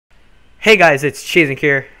Hey guys, it's Cheesing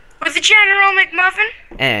here, With the General McMuffin?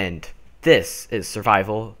 and this is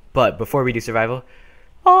survival. But before we do survival,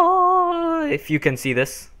 if you can see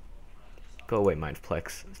this, go away,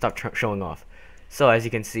 Mindflex. Stop showing off. So as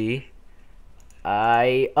you can see,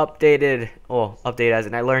 I updated, update as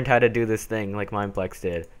in I learned how to do this thing like Mindflex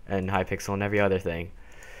did, and Hypixel and every other thing.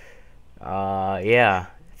 Yeah,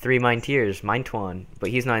 3 Mind tiers, Mindtwan,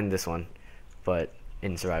 but he's not in this one, but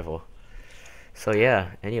in survival. So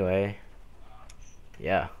yeah, anyway.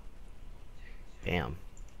 Yeah. Bam.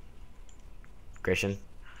 Christian?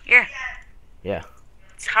 Yeah, Yeah.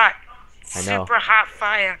 it's hot. I know. Super hot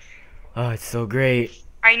fire. Oh, it's so great.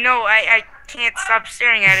 I know, I can't stop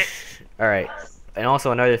staring at it. Alright. And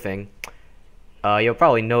also another thing. You'll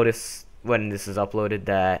probably notice when this is uploaded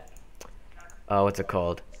that, what's it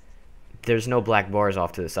called? There's no black bars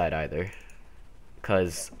off to the side either.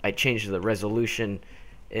 Because I changed the resolution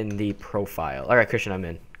in the profile. Alright, Christian, I'm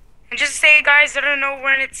in. And just say, guys, I don't know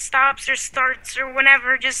when it stops or starts or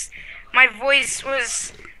whenever. Just, my voice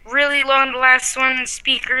was really low in the last one.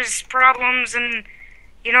 Speakers problems and,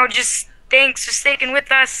 just thanks for sticking with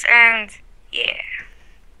us. And, yeah.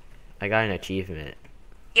 I got an achievement.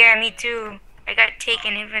 Yeah, me too. I got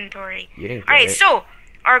taken inventory. You didn't get Alright, it. so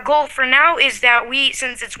our goal for now is that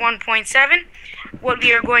since it's 1.7, what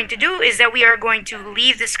we are going to do is that we are going to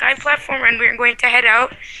leave the sky platform and we're going to head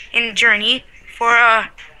out in journey for a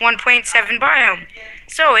 1.7 biome.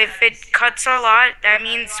 So if it cuts a lot, that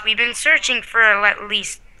means we've been searching for at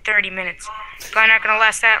least 30 minutes. Probably not going to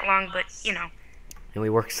last that long, but And we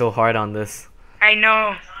worked so hard on this. I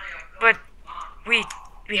know, but we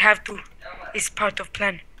have to. It's part of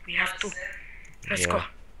plan. We have to. Let's go.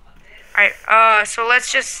 Alright, so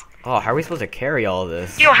let's just... Oh, how are we supposed to carry all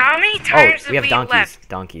this? Yo, how many times we have donkeys. left?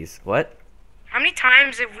 Donkeys. What? How many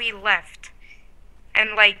times have we left? And,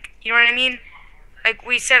 you know what I mean? Like,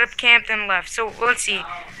 we set up camp and left. So, let's see.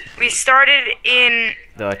 We started in...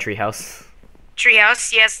 The treehouse.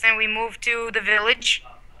 Treehouse, yes. Then we moved to the village.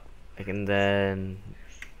 And then...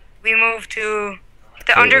 We moved to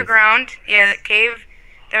the Cave. Underground. Yeah, the cave.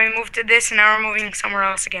 Then we moved to this, and now we're moving somewhere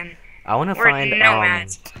else again. I want to We're find,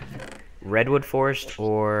 nomads. Redwood Forest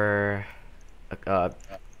or, the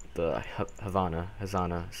Savannah.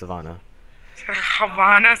 Savannah,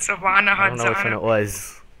 I don't know which one it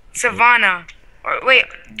was. Savannah. Wait,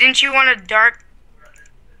 didn't you want a dark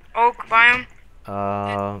oak biome?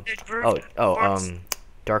 Forest?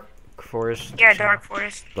 Dark Forest? Yeah, dark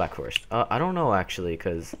forest. Black Forest. I don't know actually,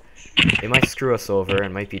 because it might screw us over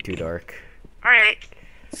and might be too dark. Alright,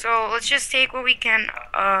 so let's just take what we can.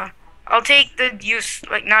 I'll take the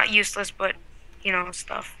not useless, but,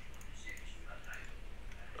 stuff.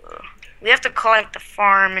 We have to collect the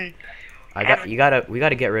farm and... we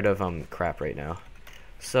gotta get rid of, crap right now.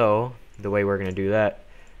 So, the way we're gonna do that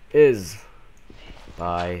is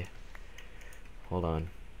by... Hold on.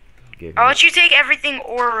 I'll let you take everything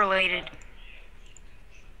ore related.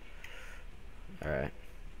 Alright.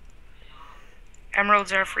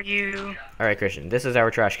 Emeralds are for you. Alright, Christian. This is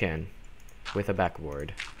our trash can. With a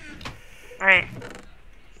backboard. Alright.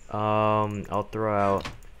 I'll throw out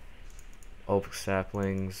oak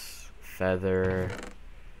saplings, feather,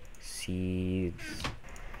 seeds,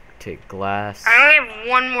 take glass. I only have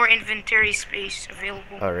one more inventory space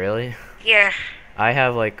available. Oh, really? Yeah. I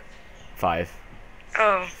have like 5.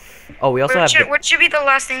 Oh. Oh, we also have what should be the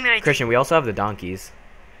last thing that I Christian, we also have the donkeys.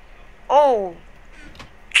 Oh.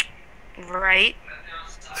 Right.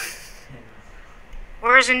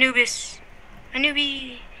 Where's Anubis?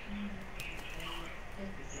 Anubis.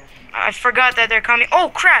 I forgot that they're coming. Oh,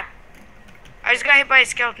 crap! I just got hit by a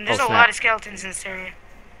skeleton. There's a lot of skeletons in this area.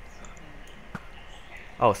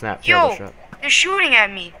 Oh, snap. Yo, they're shooting at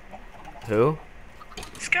me. Who?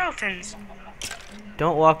 Skeletons.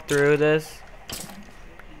 Don't walk through this.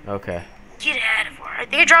 Okay. Get out of here. I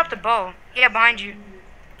think I dropped a bow. Yeah, behind you.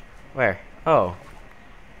 Where? Oh.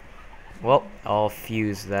 Well, I'll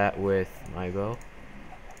fuse that with my bow.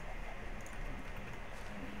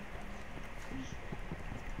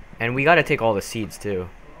 And we gotta take all the seeds too.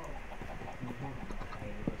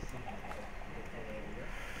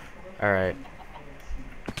 Alright.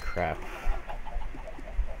 Crap.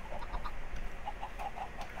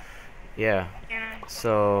 Yeah.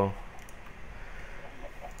 So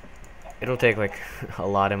it'll take like a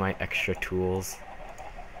lot of my extra tools.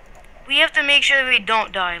 We have to make sure that we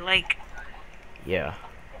don't die, Yeah.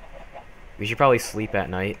 We should probably sleep at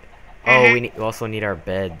night. Oh, we also need our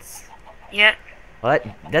beds. Yeah. Well,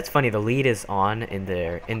 that's funny. The lead is on in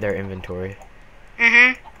their inventory.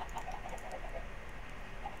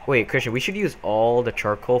 Wait, Christian, we should use all the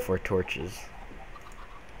charcoal for torches.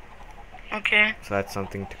 Okay. So that's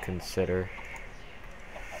something to consider.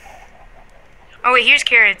 Oh wait, here's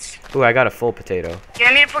carrots. Ooh, I got a full potato. You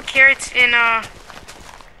want me to put carrots in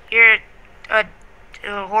your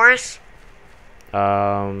horse?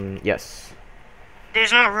 Yes.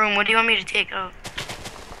 There's no room. What do you want me to take out?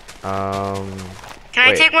 Can I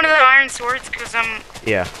Wait. take one of the iron swords? Cause I'm.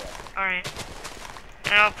 Yeah. All right.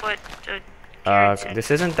 And I'll put the carrots in. This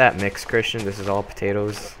isn't that mixed, Christian. This is all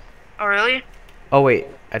potatoes. Oh really? Oh wait,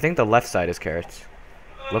 I think the left side is carrots.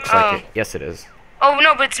 Looks like it. Yes, it is. Oh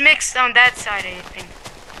no, but it's mixed on that side.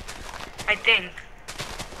 I think.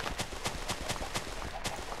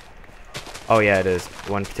 Oh yeah, it is.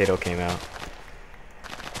 One potato came out.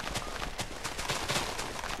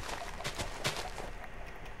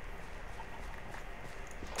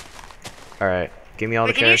 Alright, give me all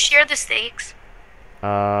Wait, the can you carrots. share the steaks?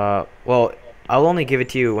 Well, I'll only give it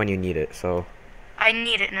to you when you need it, so. I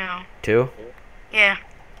need it now. 2? Yeah.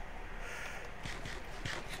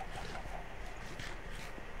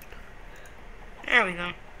 There we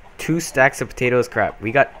go. 2 stacks of potatoes. Crap.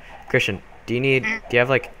 We got. Christian, do you have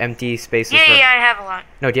like empty spaces? Yeah, I have a lot.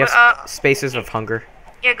 No, do you have spaces of hunger?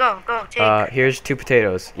 Yeah, go, take. Here's 2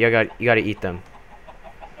 potatoes. You gotta eat them.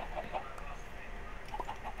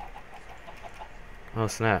 Oh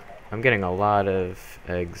snap! I'm getting a lot of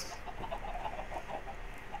eggs.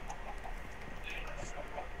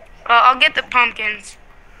 I'll get the pumpkins.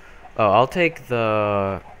 Oh, I'll take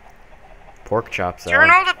the pork chops out. Turn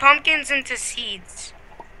all the pumpkins into seeds,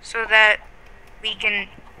 so that we can.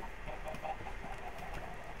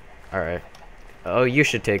 Alright. Oh, you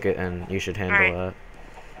should take it and you should handle Alright.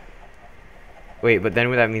 that. Wait, but then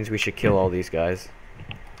that means we should kill all these guys.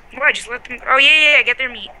 What? Just let them. Oh yeah, get their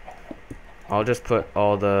meat. I'll just put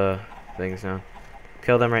all the things down.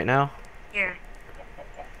 Kill them right now. Yeah.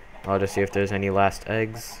 I'll just see if there's any last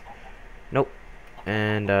eggs. Nope.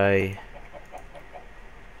 And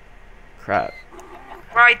crap.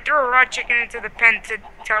 Well, I threw a raw chicken into the pen to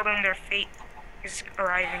tell them their fate is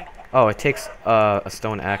arriving. Oh, it takes a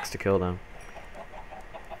stone axe to kill them.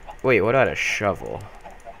 Wait, what about a shovel?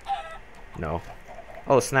 No.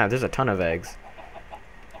 Oh snap, there's a ton of eggs.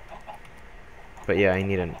 But yeah, I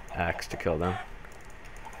need an axe to kill them.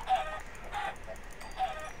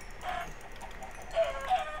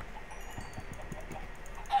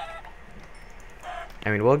 I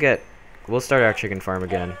mean, we'll start our chicken farm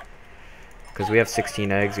again. Because we have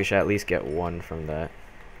 16 eggs, we should at least get 1 from that.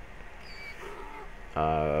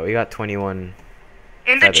 We got 21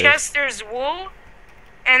 In the feathers. chest, there's wool,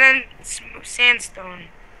 and then sandstone.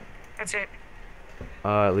 That's it.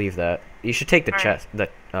 Leave that. You should take the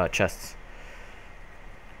Alright. chests.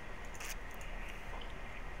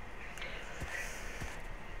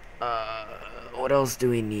 What else do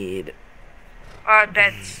we need?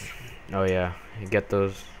 Beds. Oh yeah, you get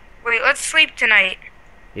those. Wait, let's sleep tonight.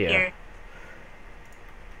 Yeah. Here.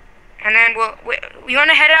 And then we want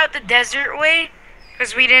to head out the desert way,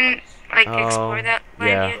 because we didn't explore that land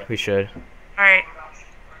Yeah, yet. we should. All right.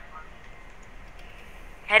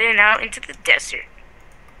 Heading out into the desert.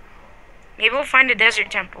 Maybe we'll find a desert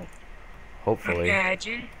temple. Hopefully.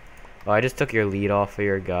 Imagine. Oh, I just took your lead off of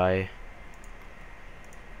your guy.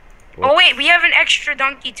 Oh wait, we have an extra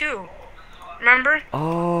donkey too. Remember?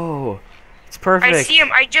 Oh, it's perfect. I see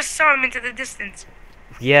him. I just saw him into the distance.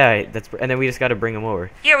 Yeah, and then we just gotta bring him over.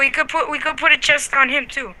 Yeah, we could put a chest on him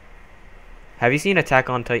too. Have you seen Attack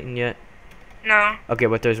on Titan yet? No. Okay,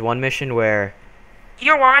 but there's one mission where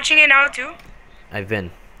You're watching it now too? I've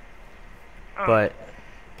been, Oh. but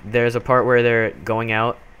there's a part where they're going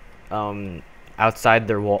out, outside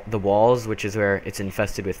the walls, which is where it's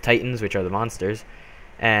infested with Titans, which are the monsters.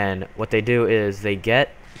 And what they do is they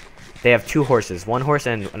have 2 horses, 1 horse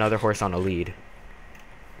and another horse on a lead.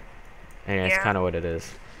 And that's Yeah. kind of what it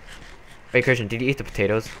is. Wait, Christian, did you eat the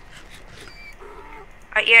potatoes?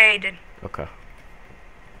 Yeah, I did. Okay.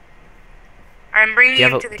 I'm bringing Do you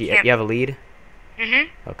him have to the do camp. you have a lead?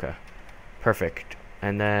 Mm-hmm. Okay. Perfect.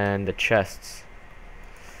 And then the chests.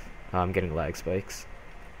 Oh, I'm getting lag spikes.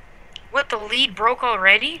 What, the lead broke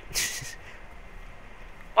already?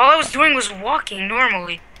 All I was doing was walking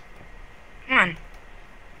normally. Come on.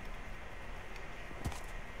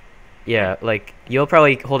 Yeah, like, you'll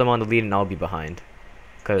probably hold him on the lead and I'll be behind.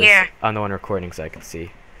 Because Yeah. I'm the one recording so I can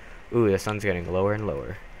see. Ooh, the sun's getting lower and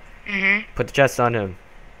lower. Mm-hmm. Put the chest on him.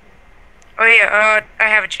 Oh yeah, I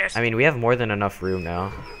have a chest. I mean, we have more than enough room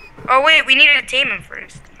now. Oh wait, we needed to tame him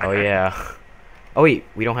first. Oh, yeah. Oh, wait,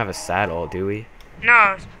 we don't have a saddle, do we?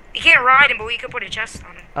 No, we can't ride him, but we could put a chest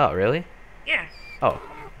on him. Oh, really? Yeah. Oh,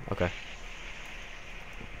 okay.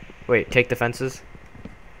 Wait, take the fences?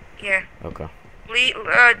 Yeah. Okay.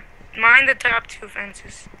 Mind the top 2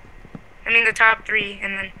 fences. And I mean the top 3,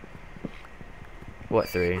 and then... What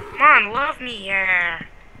 3? Come on, love me, yeah.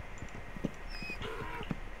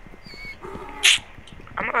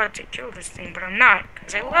 I'm about to kill this thing, but I'm not,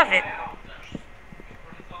 because I love it.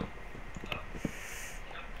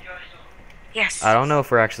 Yes. I don't know if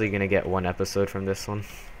we're actually gonna get 1 episode from this one.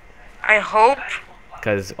 I hope.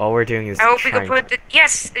 Because all we're doing is I hope we can trying. put the...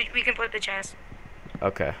 Yes, we can put the chest.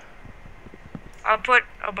 Okay. I'll put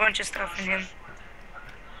a bunch of stuff in him.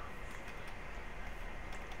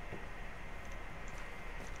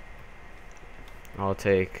 I'll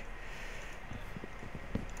take...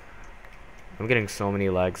 I'm getting so many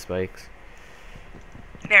lag spikes.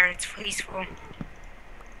 There, he's full.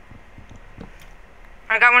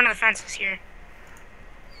 I got one of the fences here.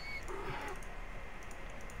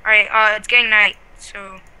 Alright, it's getting night,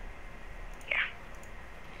 so... Yeah.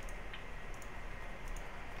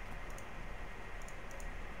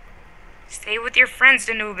 Stay with your friends,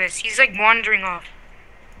 Anubis. He's like wandering off.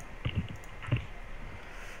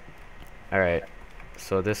 Alright.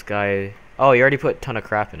 So this guy... Oh, you already put a ton of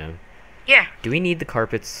crap in him. Yeah. Do we need the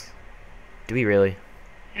carpets? Do we really?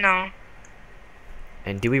 No.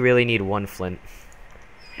 And do we really need 1 flint?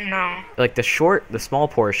 No. Like the small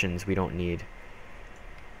portions we don't need.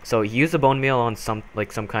 So use the bone meal on some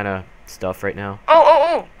kind of stuff right now.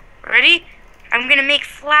 Oh. Ready? I'm gonna make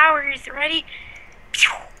flowers. Ready?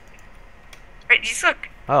 Right, just look.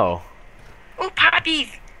 Oh. Oh, poppies.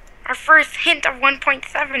 Our first hint of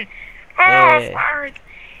 1.7. Oh, Yay. flowers.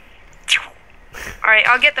 Alright,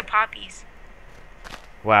 I'll get the poppies.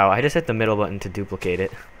 Wow, I just hit the middle button to duplicate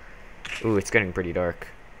it. Ooh, it's getting pretty dark.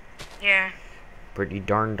 Yeah. Pretty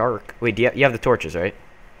darn dark. Wait, you have the torches, right?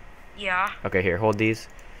 Yeah. Okay, here, hold these.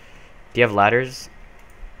 Do you have ladders?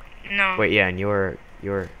 No. Wait, yeah, and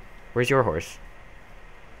where's your horse?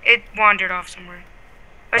 It wandered off somewhere.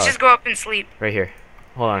 Let's Oh. just go up and sleep. Right here.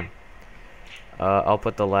 Hold on. I'll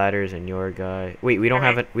put the ladders in your guy. Wait, we don't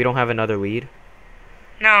Alright. we don't have another lead?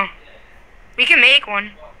 No. We can make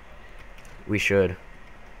one. We should.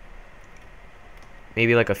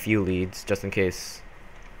 Maybe like a few leads, just in case.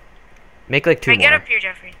 Make like 2 Alright, get more. up here,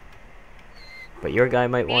 Jeffrey. But your guy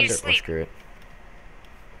might need to wander. Oh, sleep. screw it.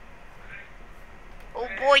 Oh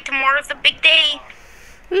boy, tomorrow's the big day.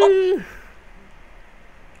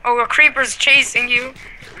 Oh, a creeper's chasing you.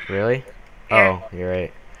 Really? Yeah. Oh, you're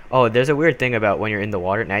right. Oh, there's a weird thing about when you're in the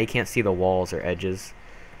water. Now you can't see the walls or edges.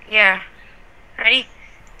 Yeah. Ready?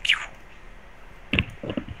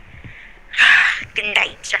 Good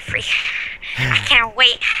night, Jeffrey. I can't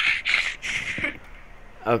wait.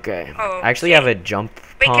 Okay. Oh, I actually have a jump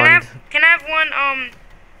Wait, pond. can I have one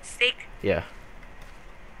steak? Yeah.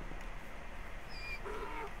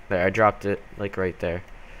 There, I dropped it like right there.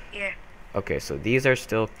 Yeah. Okay, so these are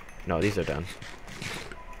still... No, these are done.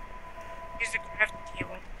 Here's the crafting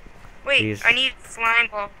table. Wait, These- I need slime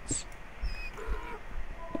balls.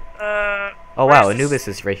 Oh where's wow, the Anubis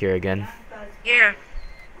is right here again. Yeah.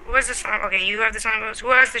 Who has the slime? Okay, you have the slime balls. Who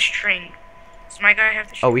has the string? Does my guy have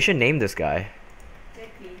the string? Oh, we should name this guy.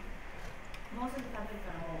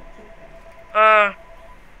 Yeah,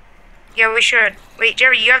 we should. Wait,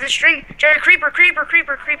 Jerry, you have the string? Jerry, creeper.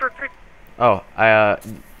 Oh, Alright,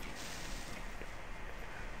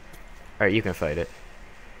 you can fight it.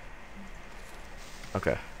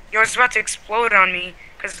 Okay. Yo, it's about to explode on me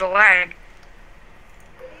because of the lag.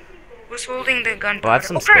 Who's holding the gunpowder? Well, I have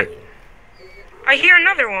some crap! space. I hear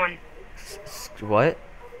another one. What?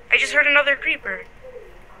 I just heard another creeper.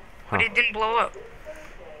 But Huh. it didn't blow up.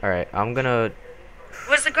 Alright, I'm gonna...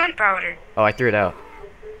 Where's the gunpowder? Oh, I threw it out.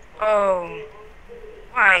 Oh.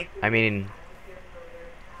 Why? I mean,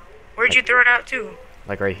 Where'd you throw it out to?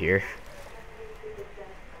 like right here.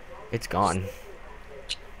 It's gone.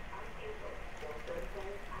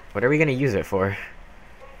 What are we gonna use it for?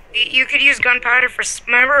 You could use gunpowder for...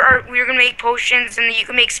 Remember, we were going to make potions, and you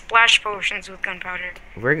can make splash potions with gunpowder.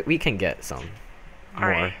 We can get some more.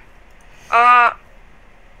 Alright.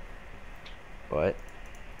 What?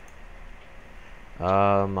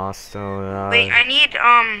 Moss stone. Wait, I need,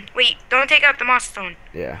 wait, don't take out the moss stone.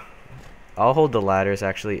 Yeah. I'll hold the ladders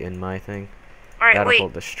actually in my thing. Alright, That'll wait.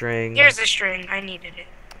 hold the string. Here's the string. I needed it.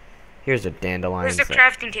 Here's a dandelion. Where's the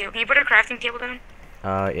crafting table? Can you put a crafting table down?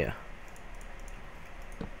 Yeah.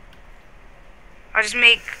 I'll just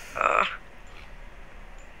make, Alright,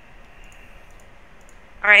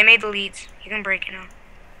 I made the leads. You can break it now.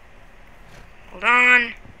 Hold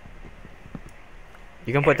on.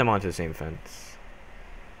 You can put them onto the same fence.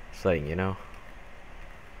 Just letting you know.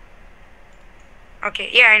 Okay,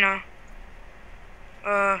 yeah, I know.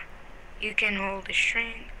 You can hold the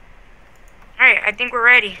string. Alright, I think we're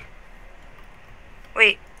ready.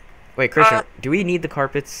 Wait. Wait, Christian, do we need the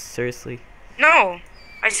carpets? Seriously? No.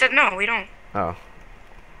 I said no, we don't. Oh.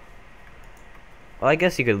 Well, I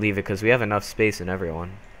guess you could leave it because we have enough space in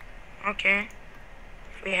everyone. Okay.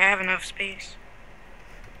 If we have enough space.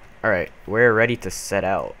 Alright, we're ready to set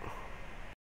out.